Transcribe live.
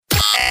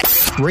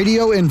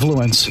Radio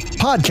Influence,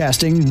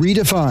 podcasting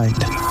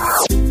redefined.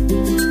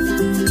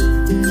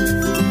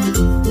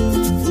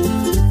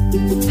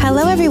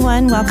 Hello,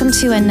 everyone. Welcome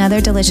to another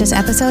delicious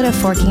episode of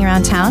Forking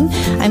Around Town.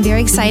 I'm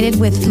very excited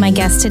with my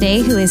guest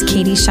today, who is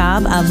Katie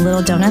Schaub of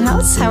Little Donut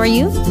House. How are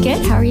you?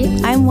 Good. How are you?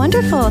 I'm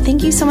wonderful.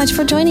 Thank you so much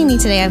for joining me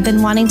today. I've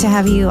been wanting to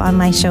have you on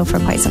my show for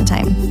quite some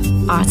time.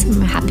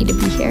 Awesome. I'm happy to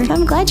be here.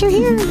 I'm glad you're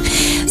here.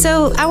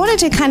 So I wanted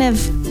to kind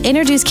of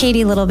introduce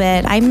Katie a little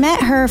bit. I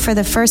met her for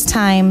the first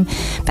time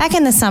back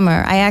in the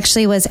summer. I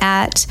actually was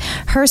at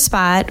her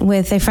spot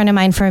with a friend of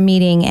mine for a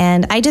meeting,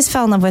 and I just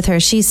fell in love with her.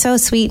 She's so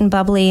sweet and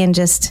bubbly and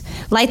just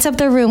lights up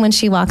the room when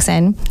she walks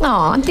in.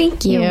 Oh,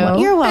 thank you.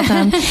 You're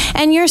welcome.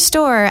 And your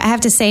store, I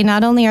have to say,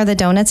 not only are the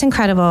donuts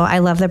incredible, I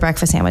love the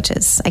breakfast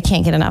sandwiches. I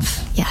can't get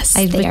enough. Yes,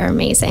 they are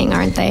amazing,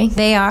 aren't they?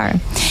 They are.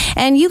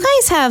 And you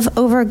guys have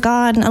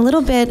overgone a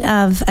little bit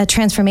of a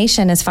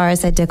transformation as far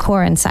as the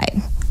decor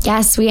inside.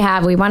 Yes, we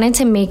have. We wanted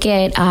to make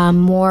it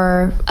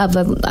more of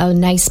a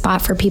nice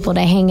spot for people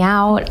to hang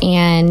out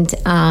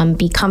and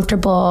be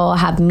comfortable,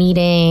 have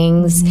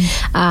meetings,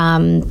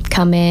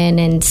 come in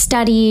and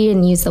study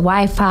and use the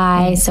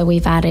Wi-Fi. So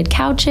we've added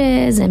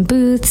couches and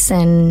booths,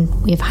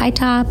 and we have high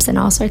tops and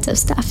all sorts of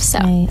stuff. So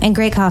And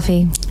great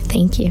coffee.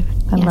 Thank you.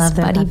 I love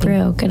their Buddy coffee.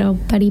 Brew. Good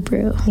old Buddy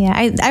Brew.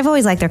 Yeah, I've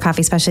always liked their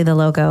coffee, especially the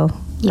logo.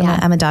 Yeah.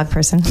 I'm a dog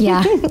person.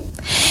 Yeah.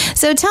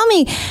 So tell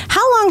me,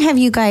 how long have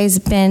you guys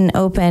been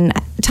open?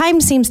 Time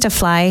seems to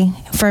fly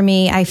for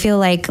me. I feel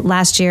like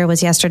last year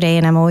was yesterday,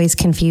 and I'm always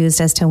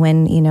confused as to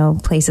when,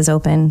 places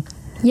open.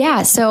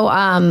 Yeah. So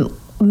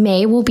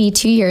May will be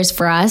 2 years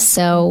for us.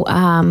 So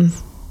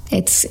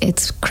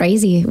it's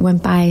crazy. It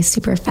went by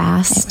super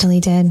fast. It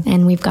really did.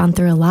 And we've gone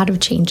through a lot of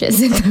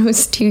changes in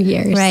those 2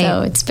 years. Right.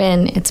 So it's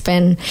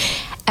been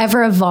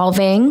ever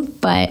evolving,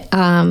 but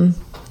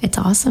it's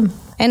awesome.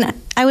 And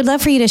I would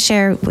love for you to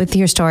share with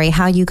your story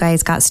how you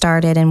guys got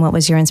started and what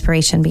was your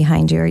inspiration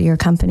behind your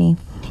company.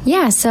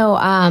 Yeah. So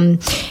I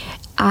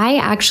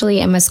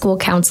actually am a school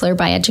counselor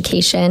by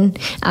education.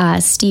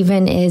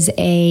 Stephen is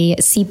a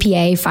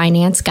CPA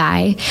finance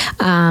guy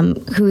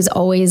who's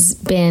always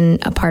been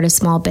a part of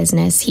small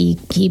business. He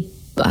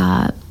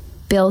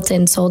built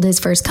and sold his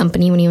first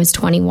company when he was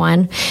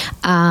 21.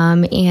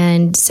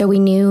 And so we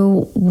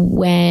knew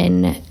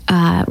when,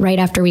 right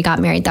after we got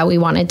married, that we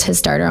wanted to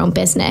start our own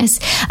business.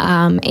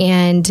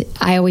 And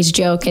I always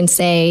joke and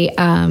say,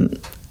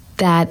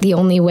 that the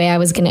only way I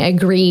was going to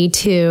agree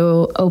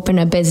to open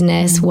a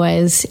business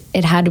was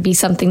it had to be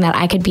something that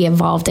I could be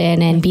involved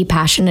in and be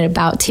passionate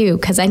about too,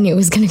 because I knew it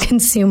was going to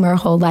consume our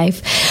whole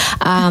life.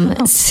 I've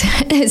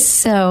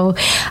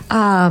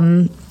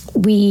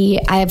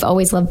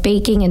always loved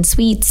baking and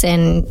sweets,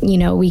 and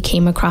we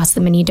came across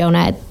the mini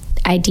donut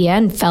idea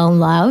and fell in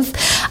love,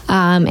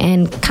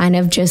 and kind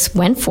of just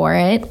went for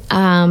it.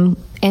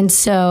 And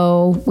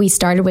so we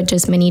started with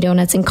just mini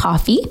donuts and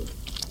coffee.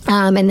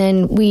 And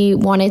then we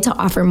wanted to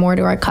offer more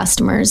to our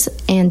customers.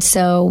 And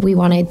so we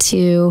wanted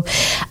to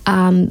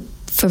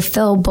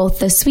fulfill both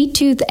the sweet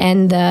tooth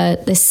and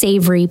the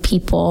savory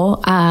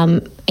people.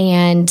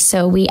 And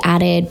so we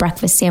added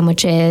breakfast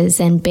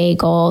sandwiches and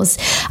bagels,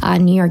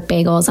 New York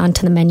bagels,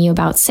 onto the menu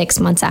about 6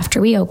 months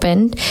after we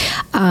opened.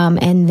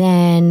 And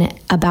then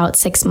about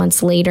 6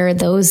 months later,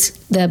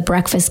 the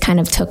breakfast kind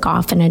of took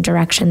off in a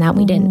direction that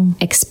we didn't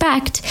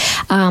expect.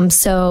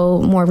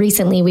 So more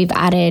recently, we've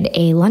added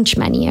a lunch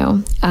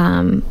menu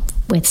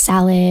with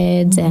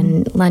salads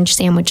and lunch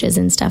sandwiches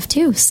and stuff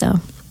too. So.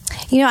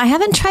 I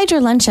haven't tried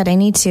your lunch yet. I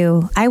need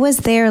to. I was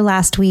there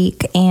last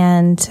week,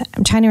 and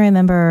I'm trying to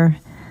remember.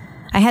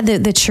 I had the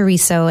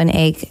chorizo and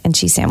egg and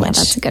cheese sandwich.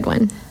 Yeah, that's a good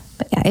one.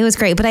 But yeah, it was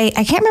great. But I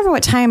can't remember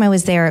what time I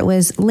was there. It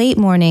was late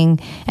morning,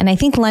 and I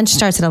think lunch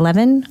starts at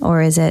 11,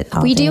 or is it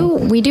all We day?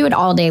 do it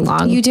all day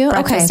long. You do?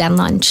 Breakfast and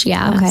lunch,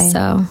 yeah. Okay.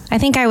 So I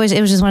think it was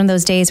just one of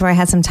those days where I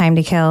had some time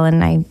to kill,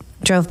 and I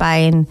drove by,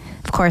 and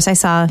of course I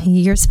saw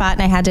your spot,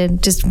 and I had to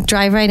just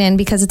drive right in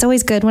because it's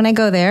always good when I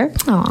go there.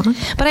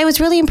 Aww. But I was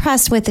really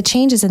impressed with the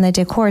changes in the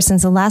decor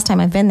since the last time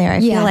I've been there.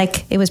 I feel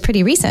like it was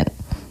pretty recent.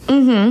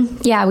 Mm-hmm.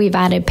 Yeah, we've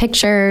added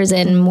pictures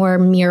and more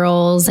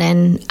murals,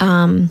 and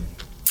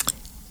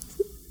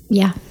we're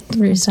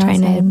just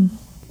trying to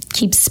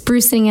keep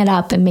sprucing it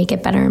up and make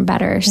it better and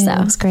better. So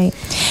that's great.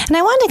 And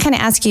I wanted to kind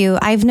of ask you,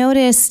 I've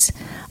noticed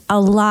a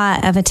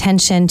lot of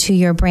attention to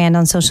your brand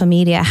on social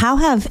media. How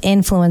have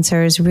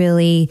influencers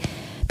really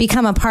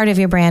become a part of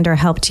your brand or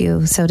helped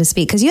you, so to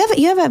speak? Because you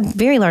have a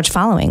very large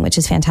following, which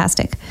is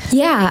fantastic.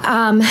 Yeah,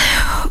 I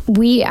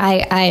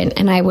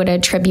would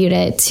attribute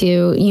it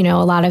to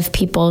a lot of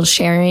people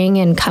sharing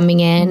and coming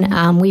in.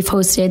 We've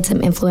hosted some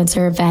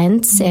influencer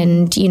events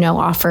and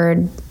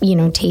offered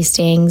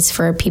tastings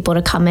for people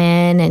to come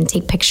in and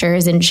take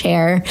pictures and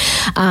share,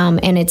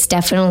 and it's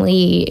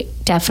definitely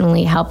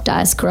helped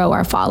us grow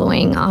our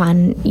following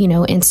on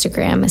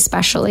Instagram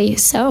especially.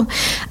 So.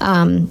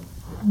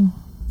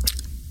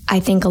 I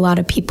think a lot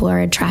of people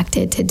are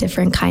attracted to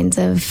different kinds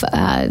of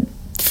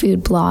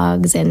food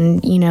blogs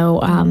and,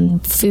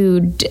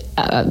 food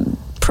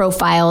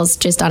profiles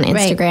just on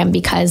Instagram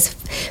because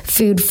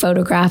food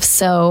photographs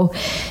so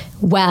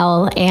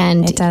well,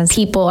 and It does.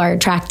 people are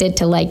attracted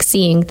to like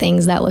seeing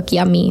things that look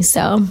yummy.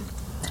 So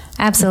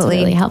Absolutely.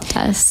 it's really helped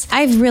us.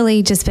 I've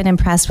really just been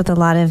impressed with a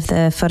lot of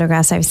the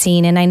photographs I've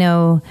seen. And I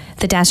know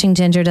the Dashing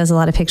Ginger does a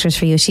lot of pictures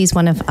for you. She's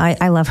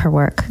I love her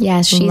work.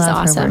 Yes, she's Love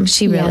her awesome. work.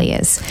 She really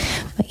is.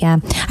 But yeah,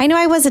 I know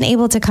I wasn't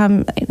able to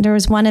come. There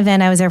was one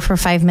event I was there for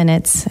 5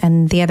 minutes,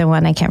 and the other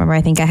one, I can't remember.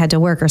 I think I had to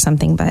work or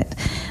something, but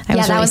I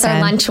was that really was sad.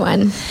 our lunch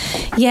one.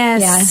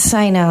 Yes,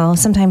 I know.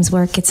 Sometimes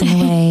work gets in the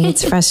way.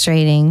 It's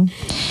frustrating.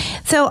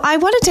 So I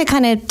wanted to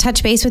kind of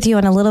touch base with you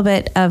on a little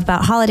bit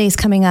about holidays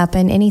coming up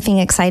and anything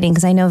exciting,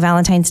 because I know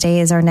Valentine's Day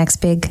is our next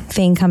big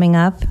thing coming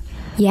up.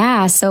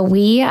 Yeah, so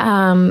we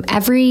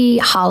every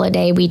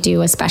holiday we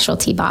do a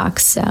specialty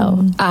box.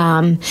 So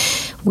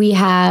we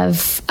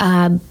have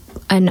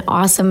an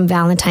awesome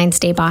Valentine's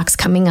Day box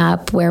coming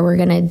up where we're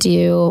going to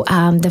do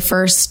the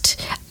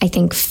first, I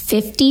think,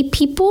 50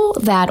 people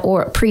that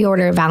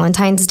pre-order a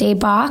Valentine's Day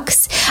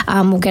box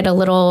will get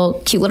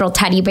a cute little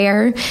teddy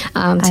bear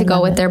to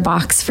go with their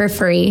box for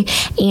free.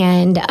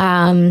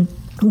 And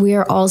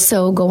we're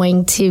also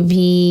going to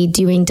be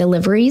doing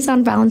deliveries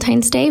on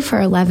Valentine's Day for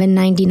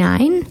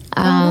 $11.99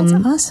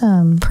 That's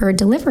awesome. per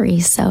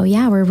delivery. So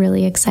yeah, we're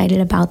really excited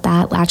about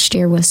that. Last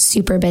year was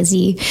super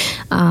busy,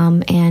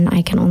 and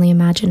I can only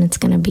imagine it's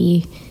going to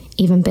be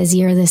even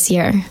busier this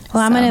year.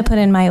 Well, I'm going to put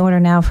in my order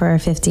now for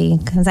 50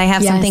 because I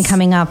have something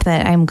coming up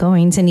that I'm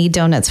going to need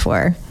donuts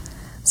for.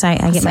 So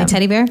I get my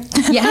teddy bear.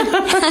 Yeah.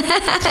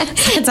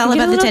 It's all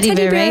about the teddy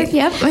bear, right?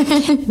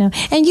 Yep. No.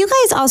 And you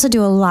guys also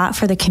do a lot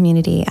for the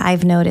community,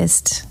 I've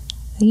noticed.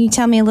 Can you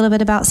tell me a little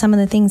bit about some of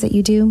the things that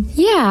you do?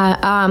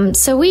 Yeah.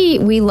 So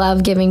we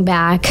love giving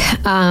back.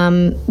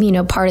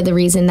 Part of the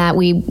reason that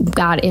we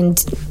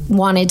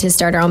wanted to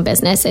start our own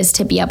business is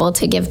to be able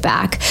to give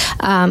back.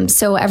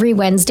 So every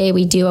Wednesday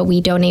we do a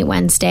We Donate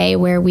Wednesday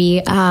where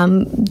we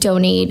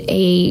donate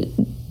a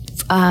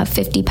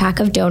 50 pack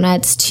of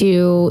donuts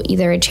to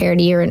either a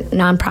charity or a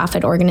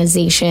nonprofit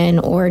organization,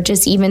 or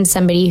just even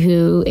somebody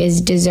who is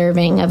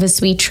deserving of a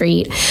sweet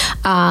treat,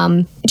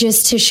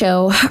 just to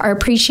show our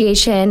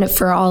appreciation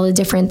for all the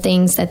different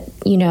things that,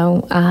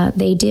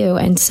 they do.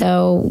 And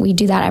so we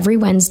do that every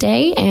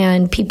Wednesday,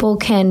 and people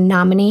can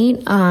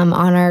nominate on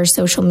our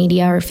social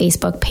media or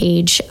Facebook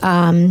page.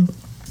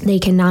 They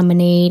can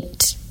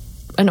nominate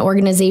an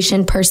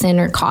organization,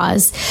 person, or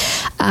cause.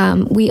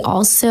 We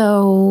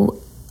also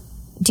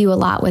do a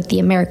lot with the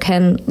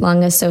American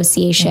Lung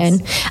Association.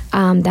 Yes.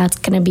 That's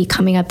going to be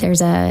coming up.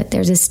 There's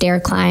a stair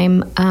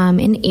climb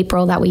in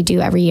April that we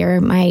do every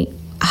year. My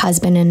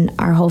husband and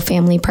our whole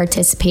family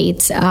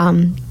participates.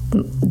 The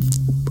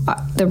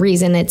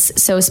reason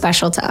it's so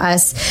special to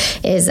us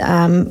is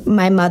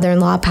my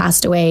mother-in-law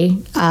passed away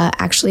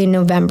actually in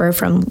November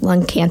from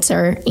lung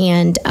cancer,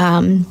 and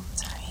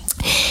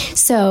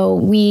so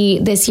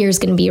this year is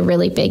going to be a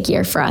really big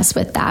year for us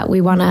with that.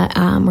 We're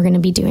going to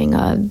be doing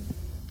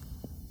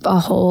a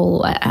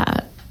whole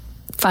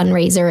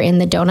fundraiser in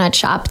the donut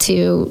shop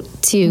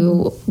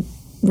to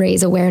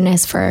raise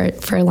awareness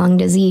for lung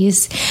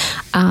disease.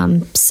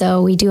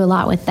 So we do a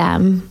lot with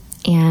them,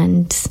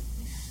 and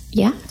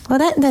yeah.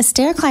 Well, the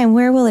stair climb,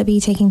 where will it be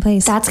taking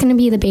place? That's going to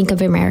be the Bank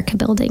of America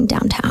building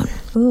downtown.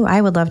 Ooh,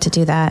 I would love to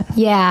do that.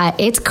 Yeah,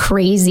 it's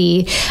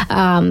crazy.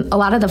 A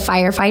lot of the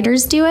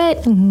firefighters do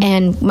it,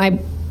 and my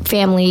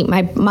family,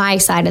 my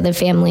side of the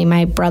family,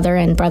 my brother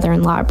and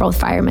brother-in-law are both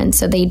firemen,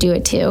 so they do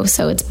it too.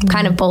 So it's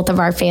kind of both of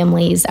our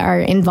families are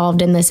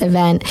involved in this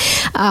event.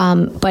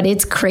 But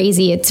it's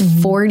crazy. It's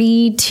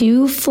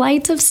 42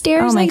 flights of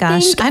stairs. Oh my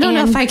gosh. I don't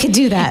know if I could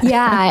do that.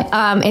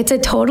 Yeah. It's a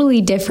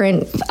totally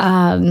different,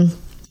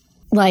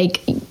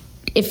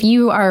 if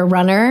you are a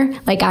runner,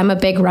 like I'm a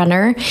big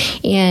runner,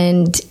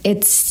 and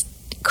it's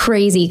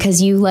crazy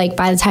because you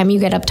by the time you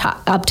get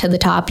up to the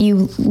top,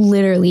 you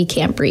literally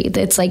can't breathe.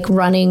 It's like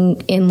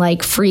running in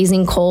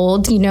freezing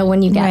cold,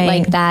 when you get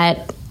like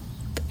that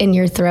in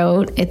your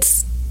throat.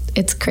 It's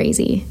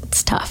crazy.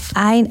 It's tough.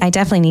 I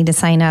definitely need to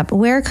sign up.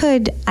 Where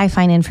could I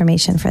find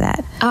information for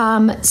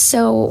that?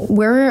 So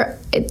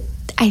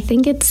I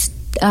think it's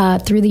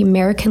through the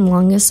American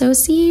Lung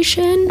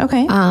Association.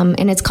 Okay.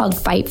 And it's called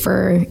Fight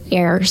for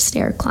Air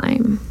Stair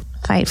Climb.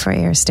 Fight for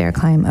Air Stair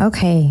Climb.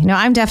 Okay. No,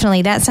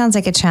 that sounds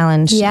like a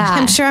challenge. Yeah.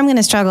 I'm sure I'm going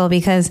to struggle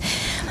because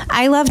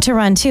I love to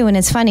run too. And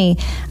it's funny.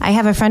 I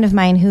have a friend of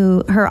mine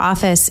who her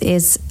office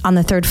is on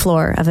the 3rd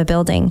floor of a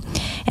building.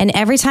 And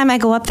every time I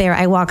go up there,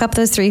 I walk up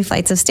those 3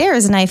 flights of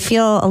stairs and I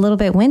feel a little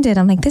bit winded.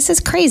 I'm like, this is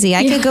crazy.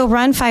 I could go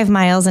run 5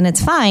 miles and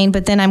it's fine,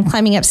 but then I'm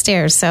climbing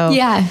upstairs. So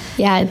yeah,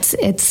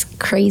 it's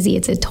crazy.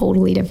 It's a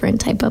totally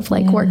different type of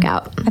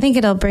workout. I think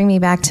it'll bring me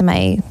back to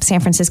my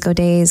San Francisco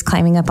days,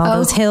 climbing up all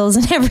those hills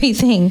and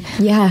everything.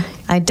 Yeah.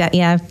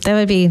 That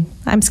would be,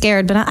 I'm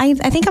scared, but I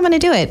think I'm going to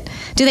do it.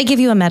 Do they give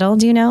you a medal,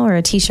 do you know, or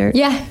a t-shirt?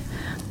 Yeah.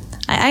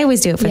 I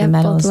always do it for the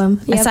medals. Both of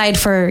them. Yep. Aside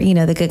for,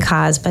 the good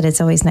cause, but it's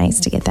always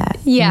nice to get that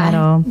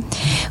medal.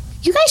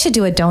 You guys should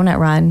do a donut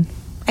run.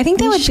 I think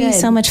that would be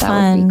so much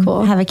fun. Would be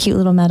cool. Have a cute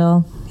little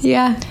medal.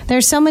 Yeah.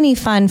 There's so many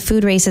fun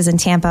food races in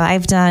Tampa.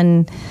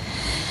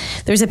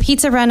 There's a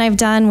pizza run I've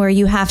done where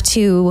you have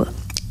to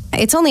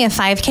it's only a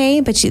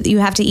 5K, but you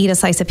have to eat a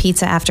slice of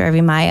pizza after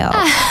every mile,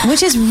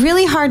 which is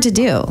really hard to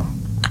do.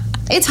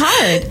 It's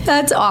hard.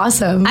 That's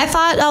awesome. I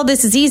thought, oh,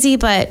 this is easy,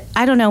 but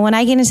I don't know. When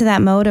I get into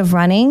that mode of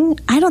running,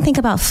 I don't think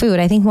about food.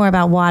 I think more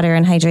about water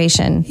and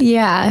hydration.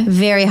 Yeah.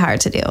 Very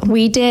hard to do.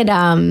 We did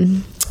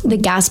the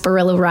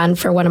Gasparilla run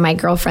for one of my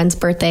girlfriend's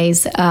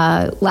birthdays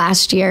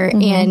last year.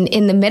 And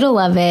in the middle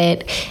of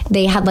it,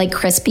 they had like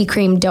Krispy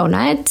Kreme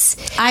donuts.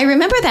 I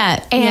remember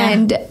that.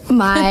 And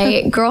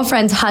my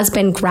girlfriend's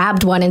husband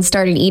grabbed one and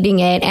started eating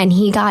it. And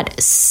he got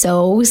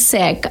so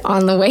sick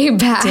on the way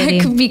back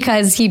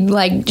because he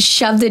like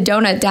shoved the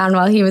donut down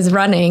while he was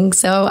running.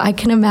 So I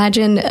can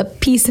imagine a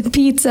piece of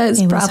pizza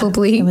is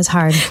probably it was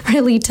hard.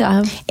 Really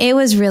tough. It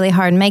was really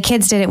hard. My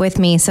kids did it with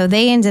me. So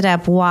they ended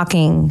up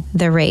walking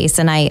the race.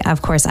 And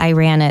I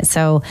ran it.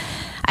 So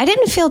I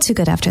didn't feel too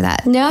good after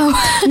that. No,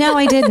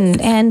 I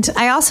didn't. And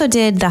I also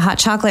did the hot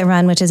chocolate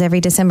run, which is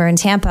every December in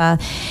Tampa.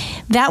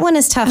 That one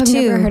is tough too.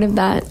 I've never heard of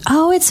that.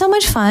 Oh, it's so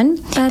much fun.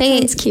 That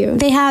sounds cute.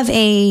 They have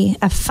a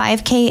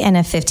 5K and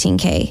a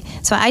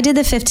 15K. So I did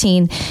the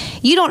 15.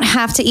 You don't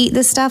have to eat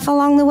this stuff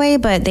along the way,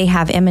 but they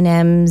have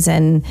M&Ms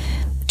and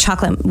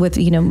chocolate with,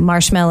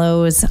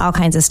 marshmallows, all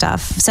kinds of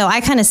stuff. So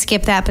I kind of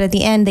skipped that, but at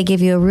the end they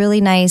give you a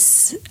really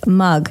nice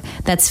mug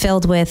that's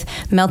filled with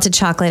melted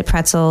chocolate,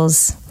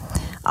 pretzels,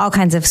 all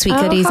kinds of sweet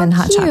goodies and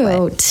hot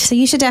chocolate. So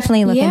you should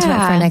definitely look into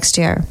it for next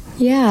year.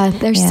 Yeah,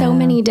 there's so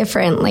many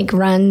different like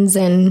runs,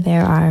 and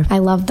there are. I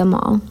love them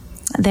all.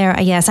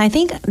 Yes. I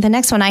think the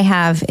next one I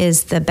have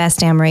is the Best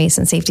Damn Race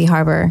in Safety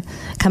Harbor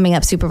coming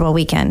up Super Bowl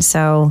weekend.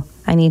 So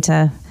I need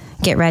to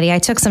get ready. I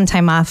took some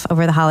time off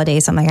over the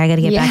holidays. So I'm like, I got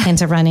to get back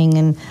into running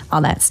and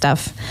all that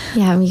stuff.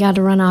 Yeah, we got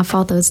to run off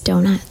all those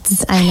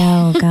donuts. I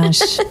know,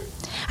 gosh.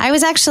 I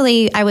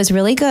was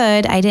really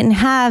good. I didn't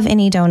have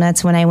any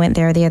donuts when I went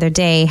there the other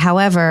day.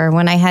 However,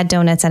 when I had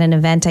donuts at an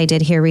event I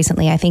did here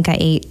recently, I think I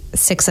ate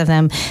 6 of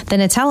them. The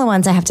Nutella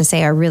ones, I have to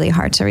say, are really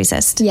hard to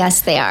resist.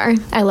 Yes, they are.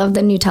 I love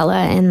the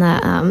Nutella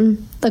and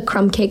the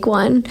crumb cake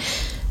one.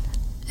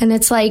 And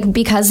it's like,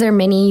 because they're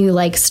mini, you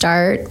like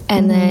start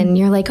and then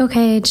you're like,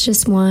 okay, it's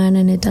just one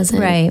and it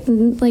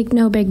doesn't, like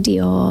no big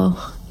deal.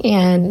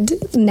 And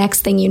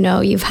next thing you know,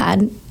 you've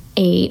had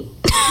 8.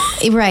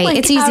 Right. Like,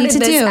 it's easy to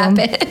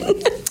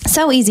do.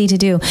 So easy to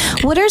do.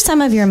 What are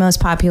some of your most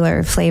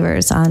popular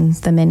flavors on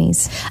the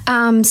minis?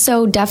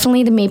 So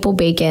definitely the maple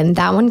bacon.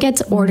 That one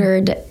gets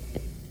ordered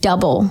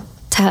double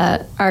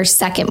to our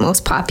second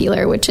most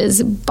popular, which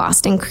is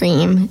Boston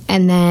cream.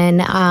 And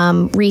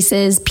then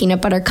Reese's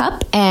peanut butter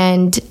cup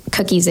and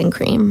cookies and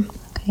cream.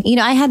 Okay.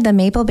 I had the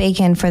maple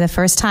bacon for the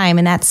first time,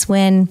 and that's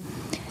when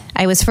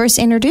I was first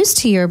introduced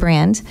to your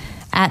brand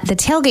at the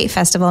Tailgate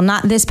Festival,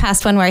 not this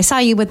past one where I saw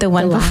you, but the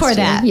one before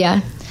that.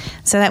 Yeah.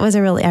 So that was I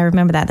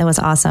remember that. That was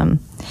awesome.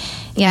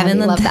 Yeah, I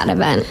love that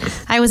event.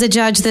 I was a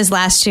judge this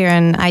last year,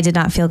 and I did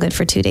not feel good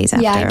for 2 days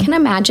after. Yeah, I can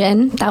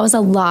imagine. That was a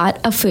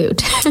lot of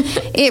food.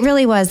 It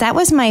really was. That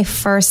was my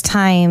first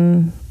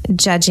time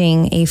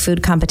judging a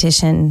food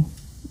competition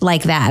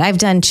like that. I've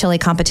done chili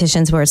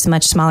competitions where it's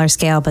much smaller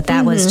scale, but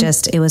that was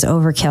it was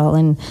overkill.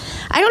 And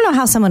I don't know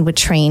how someone would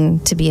train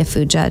to be a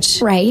food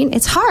judge. Right.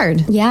 It's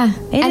hard. Yeah.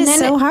 It is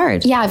so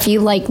hard. Yeah. If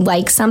you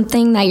like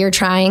something that you're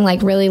trying,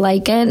 like really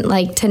like it,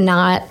 like to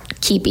not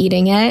keep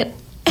eating it.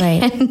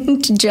 Right.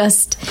 And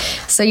just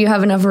so you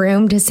have enough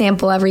room to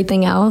sample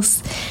everything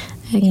else.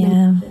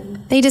 Yeah.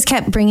 They just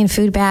kept bringing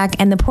food back,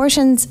 and the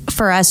portions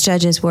for us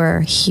judges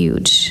were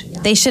huge.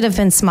 They should have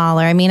been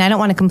smaller. I mean, I don't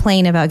want to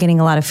complain about getting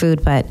a lot of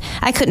food, but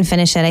I couldn't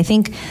finish it. I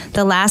think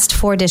the last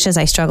 4 dishes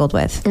I struggled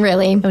with.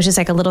 Really? It was just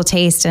like a little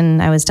taste,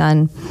 and I was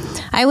done.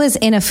 I was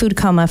in a food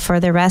coma for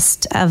the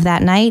rest of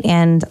that night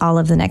and all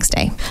of the next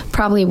day.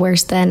 Probably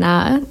worse than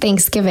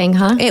Thanksgiving,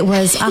 huh? It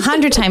was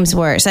 100 times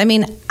worse. I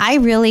mean, I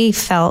really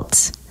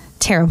felt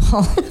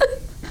terrible.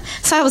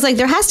 So I was like,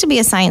 there has to be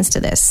a science to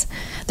this.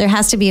 There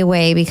has to be a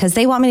way, because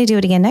they want me to do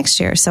it again next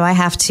year. So I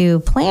have to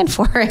plan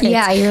for it.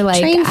 Yeah, you're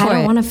like, I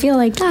don't want to feel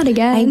like that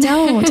again.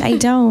 I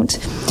don't.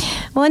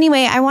 Well,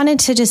 anyway, I wanted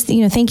to just,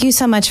 thank you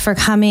so much for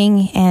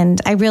coming.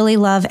 And I really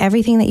love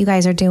everything that you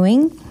guys are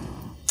doing.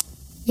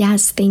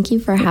 Yes, thank you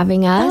for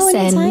having us.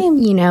 Anytime.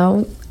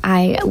 And,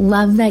 I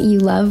love that you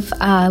love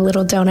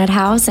Little Donut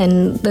House,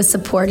 and the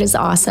support is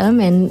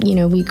awesome, and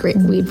we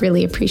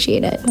really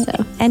appreciate it.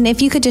 So. And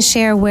if you could just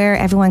share where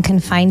everyone can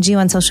find you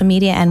on social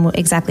media and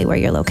exactly where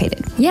you're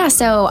located. Yeah,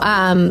 so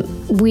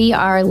we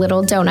are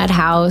Little Donut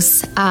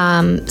House,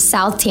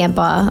 South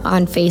Tampa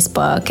on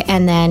Facebook,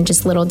 and then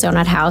just Little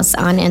Donut House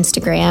on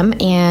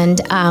Instagram,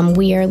 and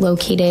we are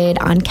located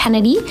on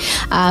Kennedy,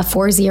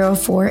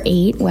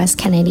 4048 West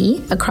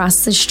Kennedy,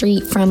 across the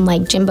street from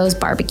like Jimbo's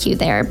Barbecue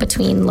there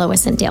between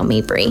Lois and Dale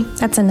Mabry.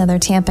 That's another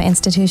Tampa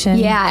institution.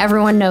 Yeah,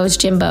 everyone knows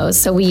Jimbo's,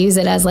 so we use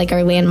it as like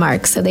our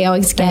landmark. So they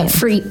always get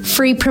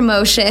free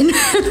promotion.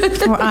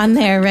 We're on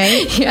there,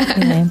 right? Yeah.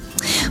 Okay.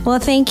 Well,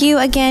 thank you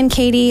again,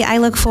 Katie. I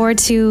look forward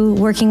to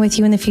working with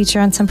you in the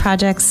future on some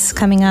projects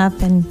coming up,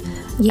 and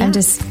I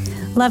just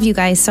love you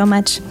guys so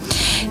much.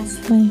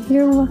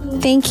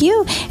 Thank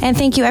you. And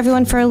thank you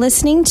everyone for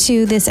listening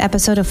to this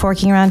episode of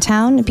Forking Around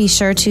Town. Be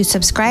sure to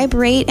subscribe,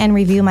 rate, and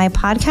review my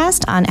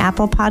podcast on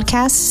Apple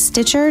Podcasts,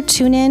 Stitcher,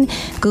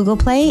 TuneIn, Google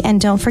Play, and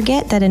don't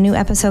forget that a new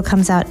episode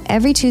comes out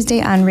every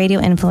Tuesday on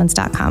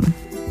radioinfluence.com.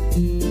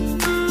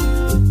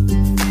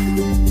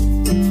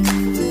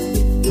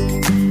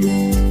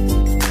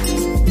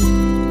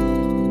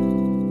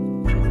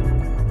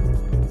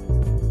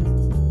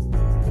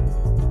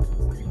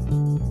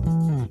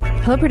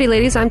 Hello, pretty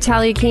ladies. I'm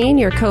Talia Keene,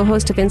 your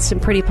co-host of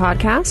Instant Pretty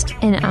Podcast.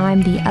 And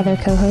I'm the other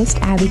co-host,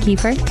 Abby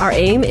Kiefer. Our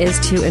aim is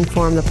to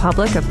inform the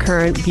public of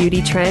current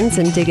beauty trends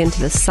and dig into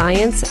the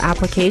science,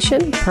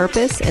 application,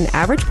 purpose, and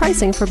average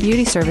pricing for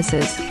beauty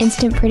services.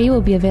 Instant Pretty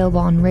will be available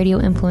on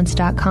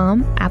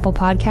radioinfluence.com, Apple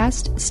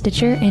Podcast,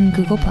 Stitcher, and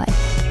Google Play.